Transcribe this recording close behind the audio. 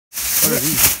What are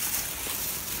these?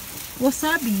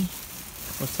 Wasabi.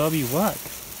 Wasabi what?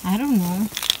 I don't know.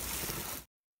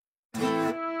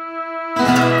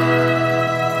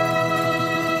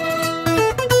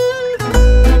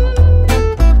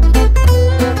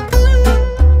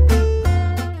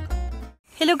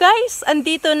 Hello guys!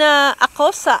 Andito na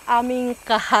ako sa aming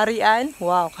kaharian.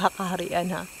 Wow, kakaharian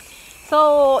ha.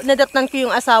 So, nadatnan ko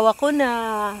yung asawa ko na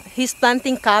he's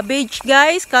planting cabbage,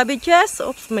 guys. Cabbages.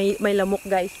 Oops, may lamok,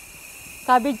 guys.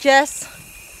 Cabbages.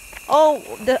 Oh,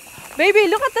 baby,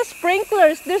 look at the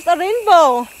sprinklers. There's a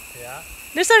rainbow. Yeah?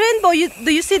 There's a rainbow.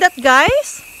 Do you see that,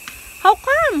 guys? How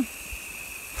come?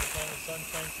 When the sun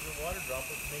shines through the water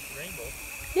droplets make a rainbow.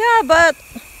 Yeah, but...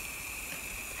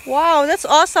 Wow, that's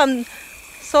awesome.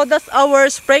 So that's our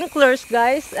sprinklers,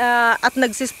 guys. At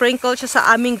nagsisprinkle siya sa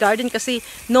aming garden kasi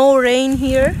no rain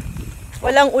here.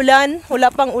 Walang ulan, wala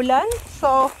pang ulan.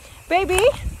 So, baby.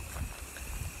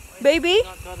 Baby.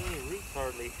 Not got any roots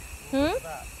hardly. Hmm?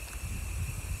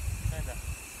 Kinda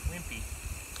wimpy.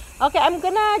 Okay, I'm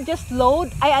gonna just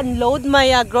unload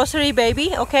my grocery,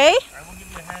 baby. Okay? I will give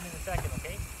you a hand in a second,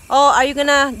 okay? Oh, are you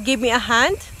gonna give me a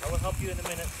hand? I will help you in a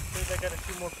minute. As soon as I got a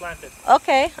few more planted.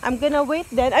 Okay, I'm gonna wait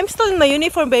then. I'm still in my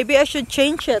uniform, baby. I should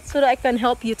change it so that I can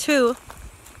help you too.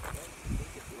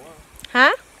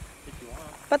 Huh?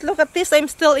 But look at this. I'm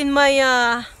still in my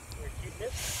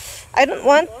I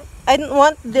don't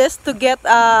want this to get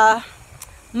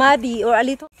muddy or a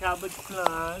little. Cabbage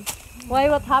plant.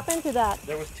 Why? What happened to that?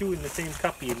 There was two in the same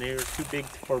cuppy and they were too big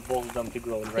for both of them to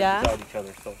grow right Yeah. beside each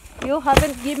other. So You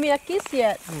haven't given me a kiss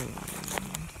yet.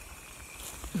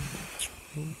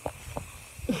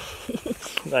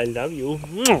 I love you.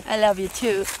 I love you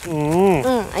too.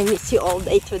 I miss you all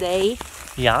day today.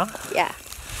 Yeah? Yeah.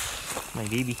 My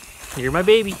baby. You're my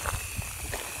baby.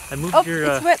 I moved Oh, your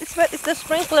it's wet. It's wet. It's the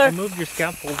sprinkler. I moved your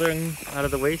scaffolding out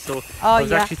of the way, so Oh, I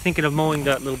was yeah. actually thinking of mowing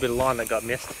that little bit of lawn that got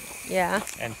missed Yeah.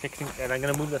 and I'm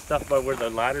gonna move the stuff by where the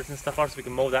ladders and stuff are so we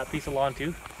can mow that piece of lawn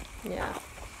too. Yeah.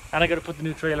 And I gotta put the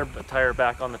new trailer tire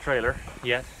back on the trailer.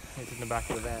 Yes, it's in the back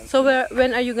of the van. So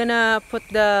when are you gonna put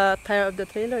the tire of the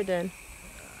trailer then?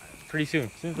 Pretty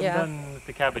soon. As soon as Yeah. I'm done with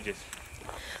the cabbages.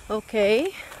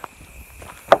 Okay.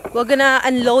 We're gonna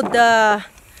unload the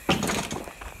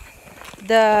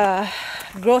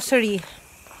grocery.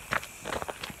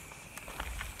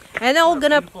 And then we're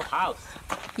gonna Beautiful house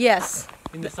yes.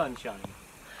 in the sunshine.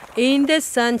 In the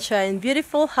sunshine.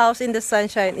 Beautiful house in the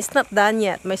sunshine. It's not done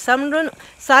yet. My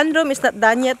sunroom is not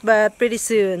done yet, but pretty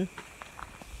soon.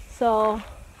 So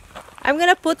I'm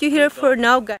gonna put you here for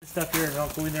now, guys. Stuff here and I'll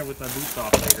go in there with my boots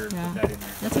off later and Yeah. put that in there.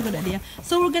 That's a good idea.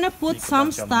 So we're gonna put Make a some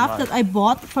bunch of stuff mud. that I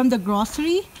bought from the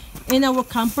grocery in our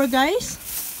camper, guys.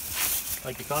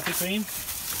 Like the coffee cream.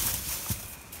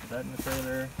 Put that in the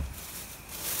trailer.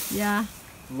 Yeah.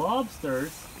 Lobsters.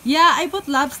 Yeah, I bought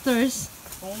lobsters.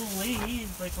 Holy,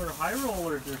 it's like we're high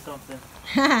rollers or something.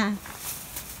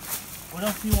 What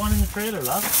else do you want in the trailer,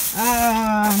 love?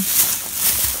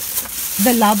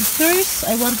 The lobsters,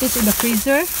 I want it in the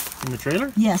freezer. In the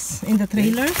trailer? Yes, in the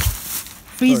trailer.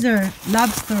 Freezer,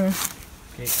 lobster.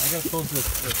 Okay, I gotta close this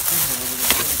freezer over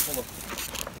there. It's full of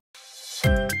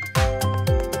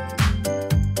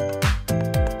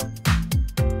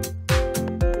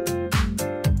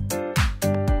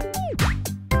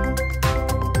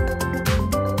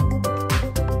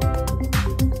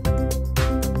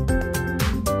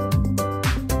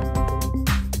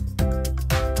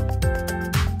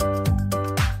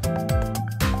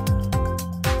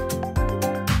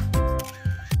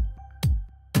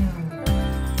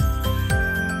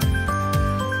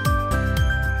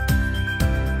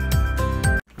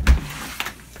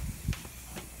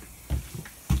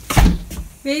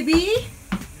Baby,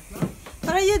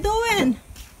 what are you doing?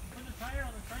 put the tire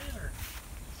on the trailer.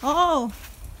 Oh,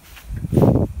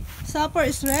 supper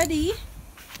is ready.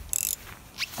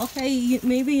 Okay,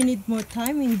 maybe you need more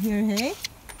time in here, hey?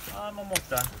 I'm almost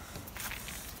done.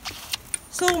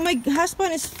 So my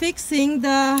husband is fixing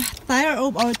the tire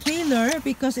of our trailer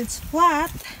because it's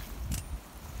flat.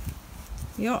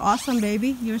 You're awesome,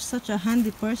 baby. You're such a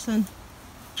handy person.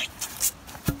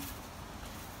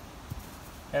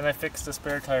 And I fixed the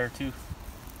spare tire too.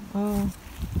 Oh,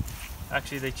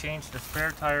 Actually, they changed the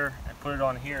spare tire and put it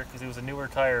on here because it was a newer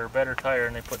tire, a better tire,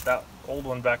 and they put that old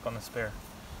one back on the spare.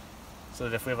 So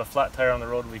that if we have a flat tire on the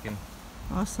road, we can...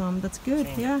 awesome. That's good,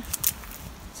 Change it. yeah.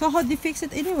 So how do you fix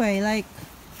it anyway? Like,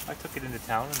 I took it into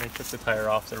town and they took the tire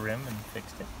off the rim and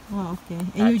fixed it. oh, okay.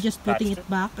 And you're just putting Patched it it.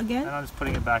 back And again? I'm just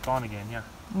putting it back on again, yeah.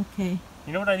 Okay.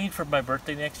 You know what I need for my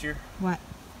birthday next year? What?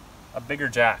 A bigger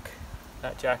jack.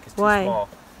 That jack is too Why? small.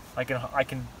 I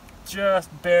can just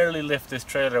barely lift this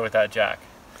trailer with that jack.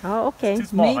 Oh, okay. Too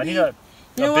small. I Maybe, need a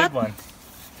you know big what? one.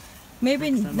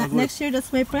 Maybe next year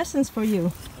that's my presents for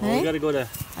you. Well, we Hey? gotta go to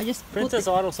I just put Princess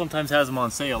it. Auto. Sometimes has them on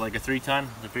sale, like a 3-ton,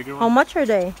 the bigger How one. much are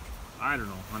they? I don't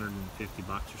know, $150 or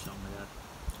something like that.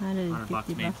 150 bucks,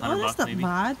 maybe. bucks. Oh, 100 that's bucks, not maybe.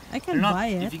 bad. I They're can not, buy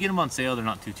if it. you get them on sale, they're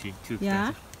not too cheap, too Yeah.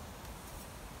 expensive.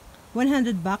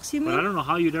 100 bucks, you But I mean? don't know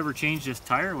how you'd ever change this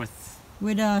tire with.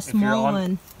 With a if you're small on,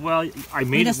 one. Well, I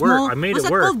made With it a work. small, I made what's it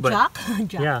that work, called? but Jack?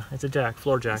 Jack. yeah, it's a jack,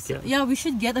 floor jack. Yeah. Yeah, we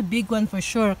should get a big one for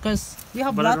sure, because we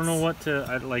have But lots. I don't know what to.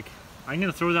 I'm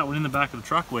gonna throw that one in the back of the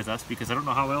truck with us because I don't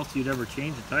know how else you'd ever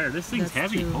change a tire. This thing's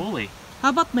That's heavy. true. Holy. How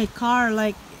about my car?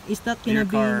 Like, is that gonna Your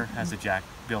be? car has a jack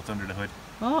built under the hood.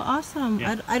 Oh, awesome!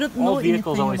 Yeah. I don't know All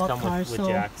vehicles anything always about come cars, with so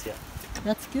jacks. Yeah.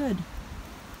 that's good.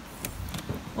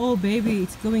 Oh, baby,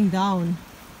 it's going down.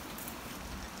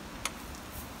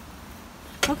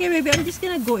 Okay, baby, I'm just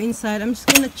gonna go inside. I'm just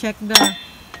gonna check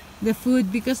the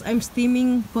food because I'm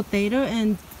steaming potato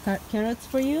and carrots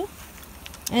for you,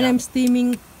 and Yeah. I'm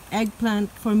steaming eggplant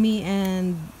for me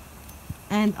and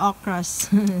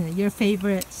okras, your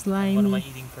favorite What am I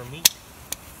slimy eating for meat?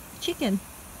 chicken.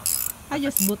 I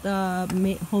just bought a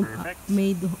Perfect.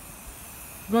 made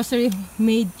grocery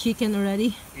made chicken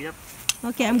already. Yep.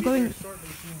 Okay, I'm going.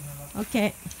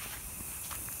 Okay.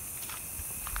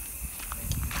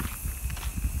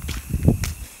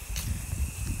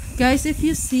 Guys, if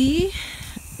you see,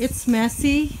 it's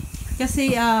messy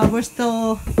kasi we're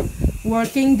still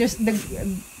working.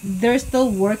 They're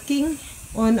still working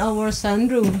on our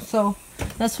sunroom, so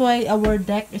that's why our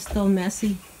deck is still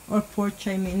messy, or porch,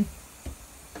 I mean.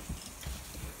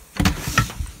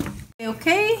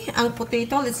 Okay, ang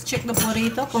potato, let's check the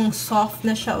potato kung soft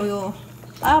na siya o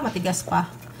matigas pa.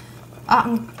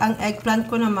 Ang eggplant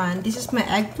ko naman, this is my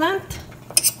eggplant.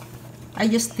 I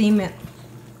just steam it.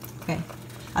 Okay,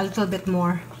 a little bit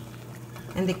more.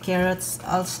 And the carrots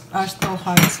are still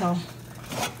hard, so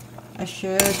I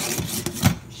should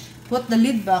put the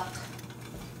lid back.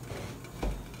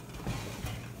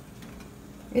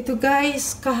 Ito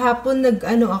guys, kahapon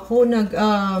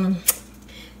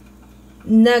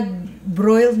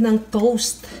nag-broil ng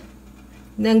toast,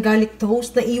 ng garlic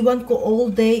toast. Naiwan ko all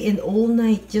day and all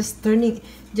night, just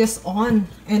on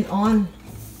and on.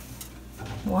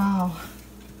 Wow.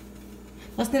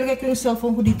 Tapos nilagay ko yung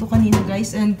cellphone ko dito kanina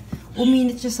guys, and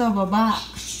uminit siya sa baba.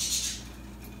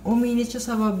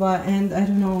 And I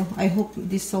don't know, I hope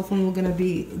this cellphone will gonna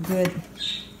be good.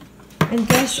 And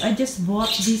guys, I just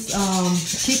bought this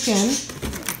chicken.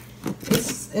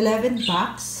 It's 11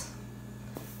 packs.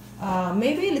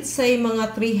 Maybe let's say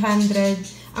mga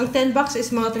 300. Ang 10 bucks is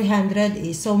mga 300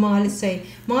 eh. So mga let's say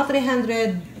mga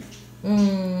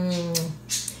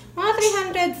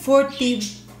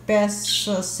 340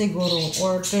 pesos siguro,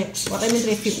 or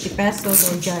 350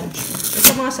 pesos or dyan.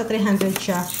 Ito mga sa 300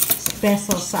 siya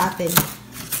pesos sa atin.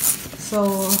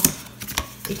 So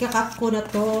ikakat ko na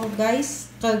to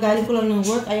guys. Kagaling ko lang ng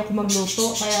work, ayoko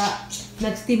magluto, kaya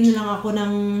nag-steam na lang ako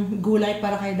ng gulay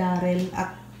para kay Daryl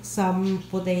at some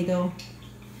potato.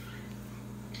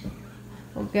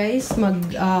 So guys,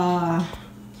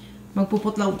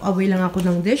 magpuputlaw away lang ako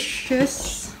ng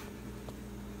dishes.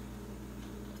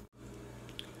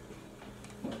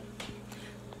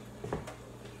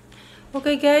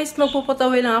 Okay guys, magpuputlaw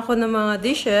away lang ako ng mga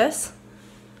dishes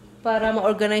para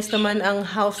ma-organize naman ang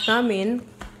house namin.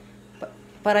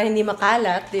 Para hindi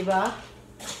makalat, di ba?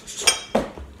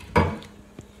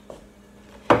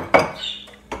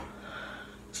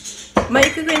 May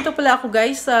ikukwento pala ako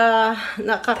guys,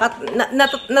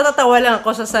 natatawa lang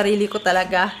ako sa sarili ko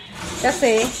talaga.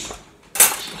 Kasi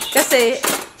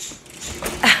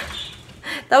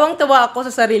tawang-tawa ako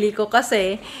sa sarili ko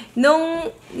kasi nung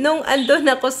andun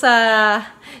ako sa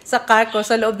car ko,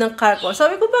 sa loob ng car ko,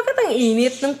 sabi ko, bakit ang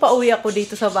init nung pauwi ako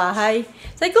dito sa bahay?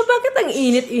 Sabi ko, bakit ang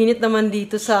init-init naman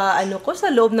dito sa sa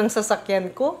loob ng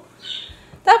sasakyan ko?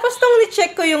 Tapos nung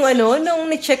ni-check ko yung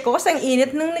kasi ang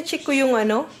init nung ni-check ko yung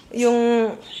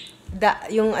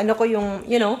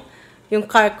yung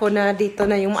car ko na dito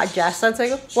na yung adjustan. Sabi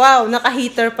ko, wow,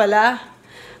 naka-heater pala.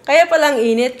 Kaya palang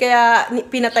init, kaya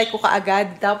pinatay ko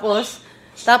kaagad. Tapos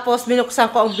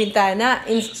binuksan ko ang bintana.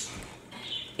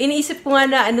 Iniisip ko nga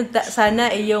na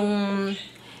sana yung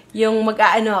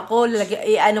mag-aano ako,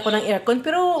 i-ano ko ng aircon,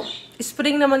 pero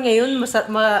spring naman ngayon,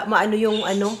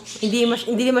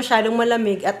 hindi masyadong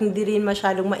malamig at hindi rin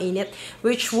masyadong mainit,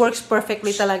 which works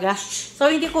perfectly talaga.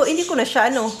 So hindi ko na siya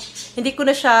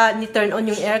ni-turn on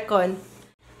yung aircon.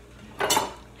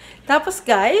 Tapos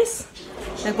guys,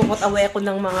 nagpuput away ako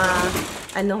ng mga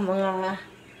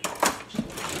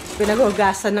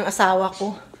pinaghugasan ng asawa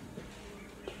ko.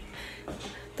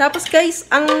 Tapos guys,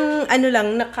 ang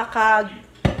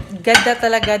ganda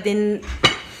talaga din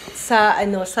sa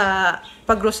sa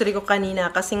pag-grocery ko kanina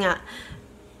kasi nga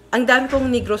ang dami kong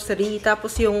ni-grocery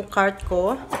tapos yung cart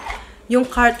ko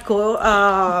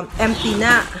empty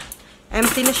na.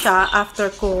 Empty na siya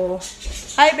after ko.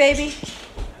 Hi baby.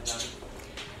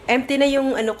 Empty na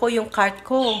yung yung cart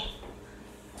ko.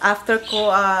 After ko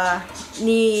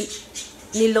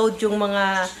ni-load yung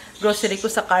mga grocery ko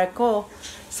sa car ko.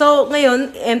 So,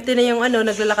 ngayon, empty na yung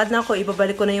naglalakad na ako,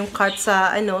 ibabalik ko na yung cart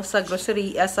sa sa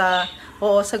grocery, sa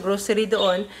grocery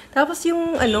doon. Tapos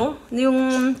yung yung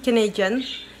Canadian,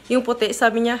 yung puti,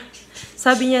 sabi niya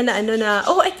na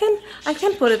oh, I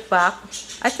can put it back.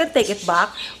 I can take it back,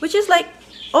 which is like,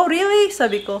 oh, really?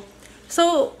 Sabi ko.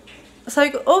 So,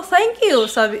 sabi ko, oh, thank you.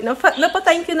 Sabi,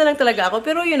 napa-thank you na lang talaga ako.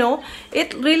 Pero,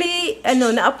 it really,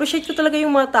 na-appreciate ko talaga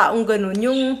yung mga taong ganun.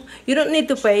 Yung, you don't need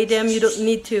to pay them. You don't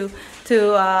need to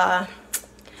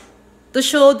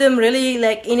show them really,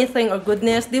 like, anything or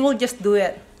goodness. They will just do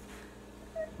it.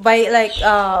 By, like,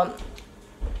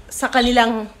 sa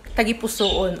kanilang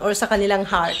tagipusoon or sa kanilang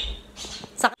heart.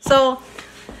 So,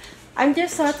 I'm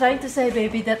just trying to say,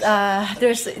 baby, that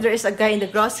there is a guy in the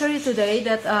grocery today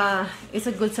that is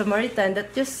a good Samaritan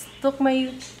that just took my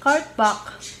cart back,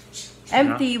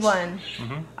 empty one.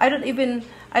 I don't even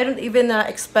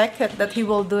expect it that he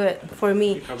will do it for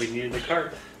me. He probably needed the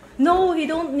cart. No, he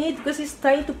don't need because he's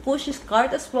trying to push his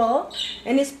cart as well,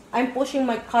 and I'm pushing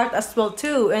my cart as well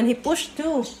too, and he pushed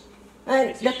too.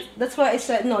 And that's why I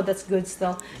said no. That's good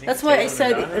still. That's why I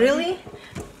said really.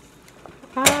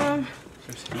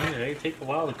 They take a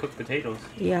while to cook potatoes.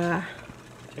 Yeah.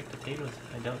 Check potatoes.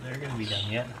 I doubt they're gonna be done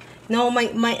yet. No,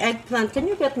 my eggplant. Can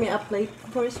you get me a plate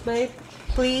first, babe?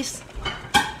 Please.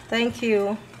 Thank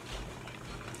you.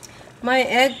 My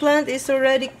eggplant is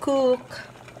already cooked.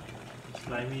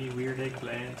 Slimy, weird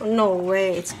eggplant. No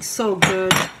way. It's so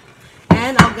good.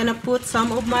 And I'm gonna put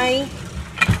some of my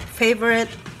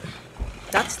favorite.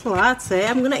 That's lots, eh?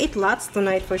 I'm gonna eat lots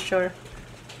tonight for sure.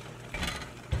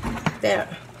 There.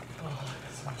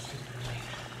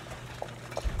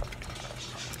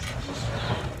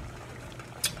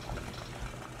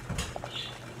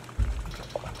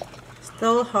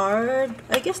 Still hard.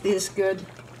 I guess this is good.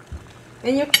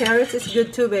 And your carrots is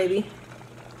good too, baby.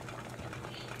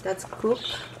 That's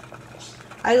cooked.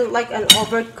 I like an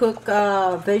overcooked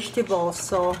vegetable,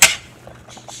 so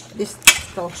this is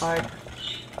still hard.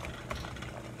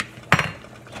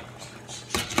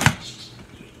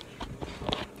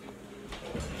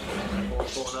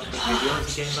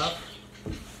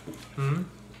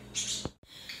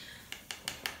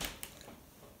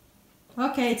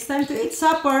 Okay, it's time to eat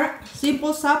supper.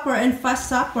 Simple supper and fast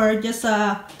supper. Just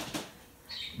a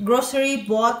grocery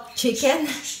bought chicken.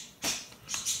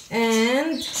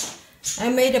 And I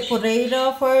made a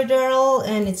potato for Daryl,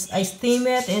 and I steam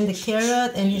it, and the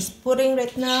carrot, and he's putting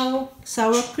right now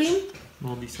sour cream.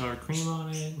 Moldy sour cream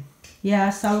on it. Yeah,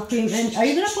 sour cream. And are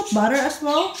you gonna put butter as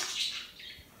well?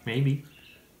 Maybe.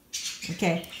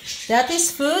 Okay, that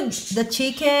is food. The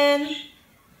chicken,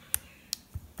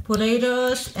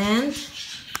 potatoes, and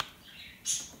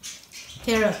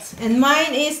carrots. And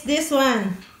mine is this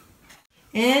one.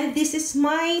 And this is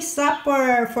my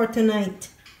supper for tonight.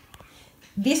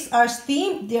 These are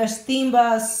steamed. They are steamed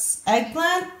as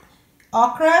eggplant,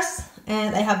 okras,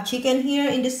 and I have chicken here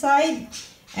in the side.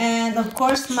 And of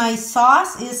course, my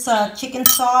sauce is chicken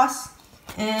sauce.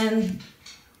 And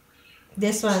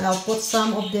this one, I'll put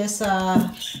some of this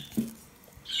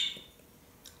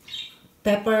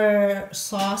pepper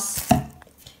sauce.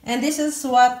 And this is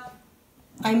what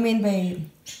I mean by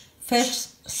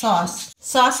fish sauce.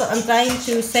 Sauce, I'm trying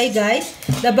to say, guys,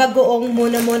 the bagoong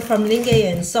munamon from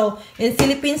Lingayen. So, in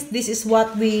Philippines, this is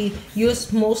what we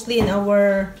use mostly in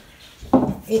our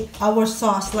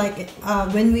sauce. Like,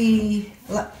 when we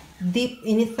dip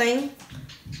anything,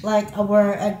 like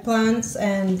our eggplants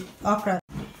and okra.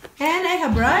 And I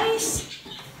have rice.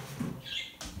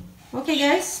 Okay,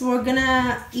 guys, we're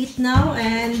gonna eat now,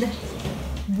 and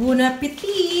bon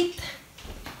appetit.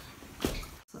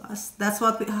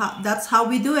 That's how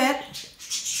we do it.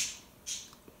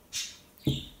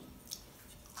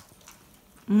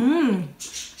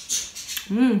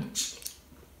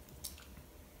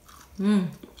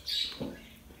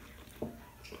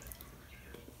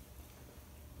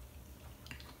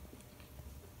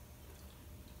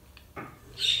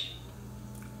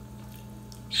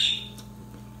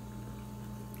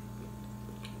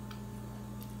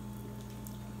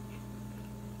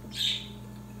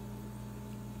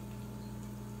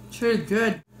 Sure,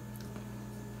 good.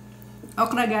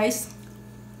 Okra, guys.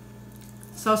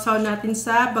 Sausaw natin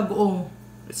sa bagoong.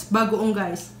 It's bagoong,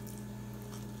 guys.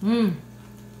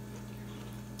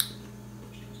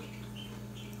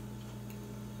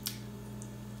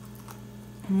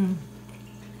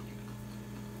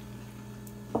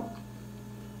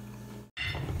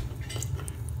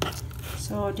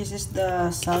 So this is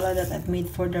the salad that I've made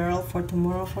for Daryl for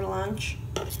tomorrow for lunch.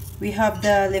 We have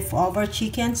the leftover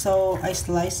chicken, so I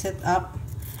slice it up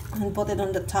and put it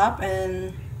on the top,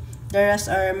 and the rest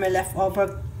are my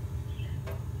leftover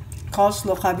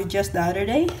coleslaw cabbages the other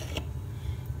day.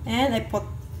 And I put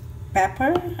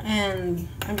pepper, and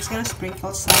I'm just gonna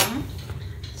sprinkle some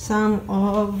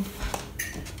of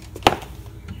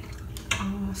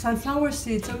sunflower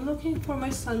seeds. I'm looking for my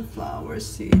sunflower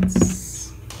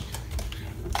seeds.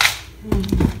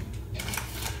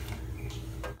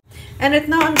 And right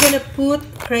now I'm gonna put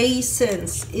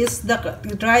raisins. It's the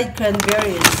dried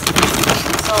cranberries.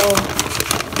 So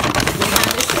the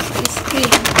hand is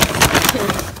clean.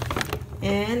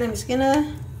 And I'm just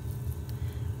gonna,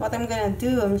 what I'm gonna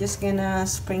do, I'm just gonna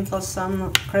sprinkle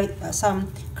some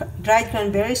dried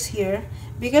cranberries here,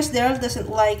 because Daryl doesn't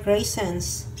like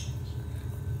raisins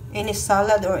in his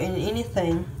salad or in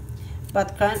anything,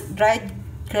 but dried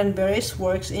cranberries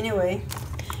works anyway.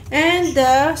 And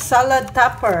the salad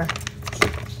topper,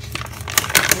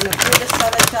 I'm gonna put the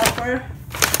salad topper,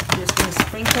 just gonna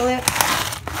sprinkle it.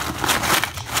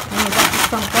 And I got this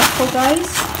from Costco, guys.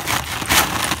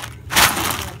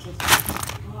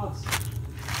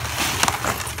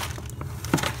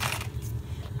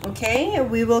 Okay,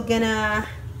 we will gonna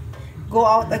go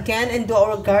out again and do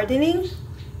our gardening,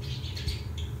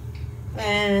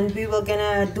 and we will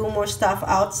gonna do more stuff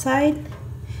outside.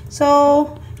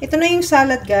 So ito na yung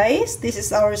salad, guys. This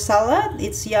is our salad.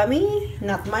 It's yummy.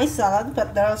 Not my salad,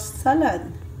 but Daryl's salad.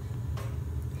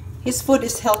 His food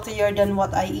is healthier than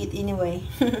what I eat anyway.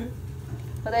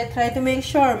 But I try to make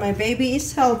sure my baby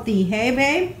is healthy. Hey,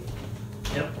 babe?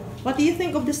 Yep. What do you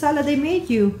think of the salad I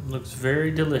made you? Looks very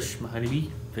delish, my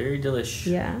honeybee. Very delish.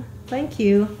 Yeah, thank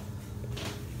you.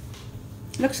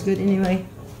 Looks good anyway.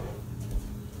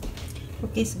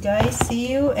 Okay, so guys,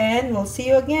 see you, and we'll see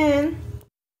you again.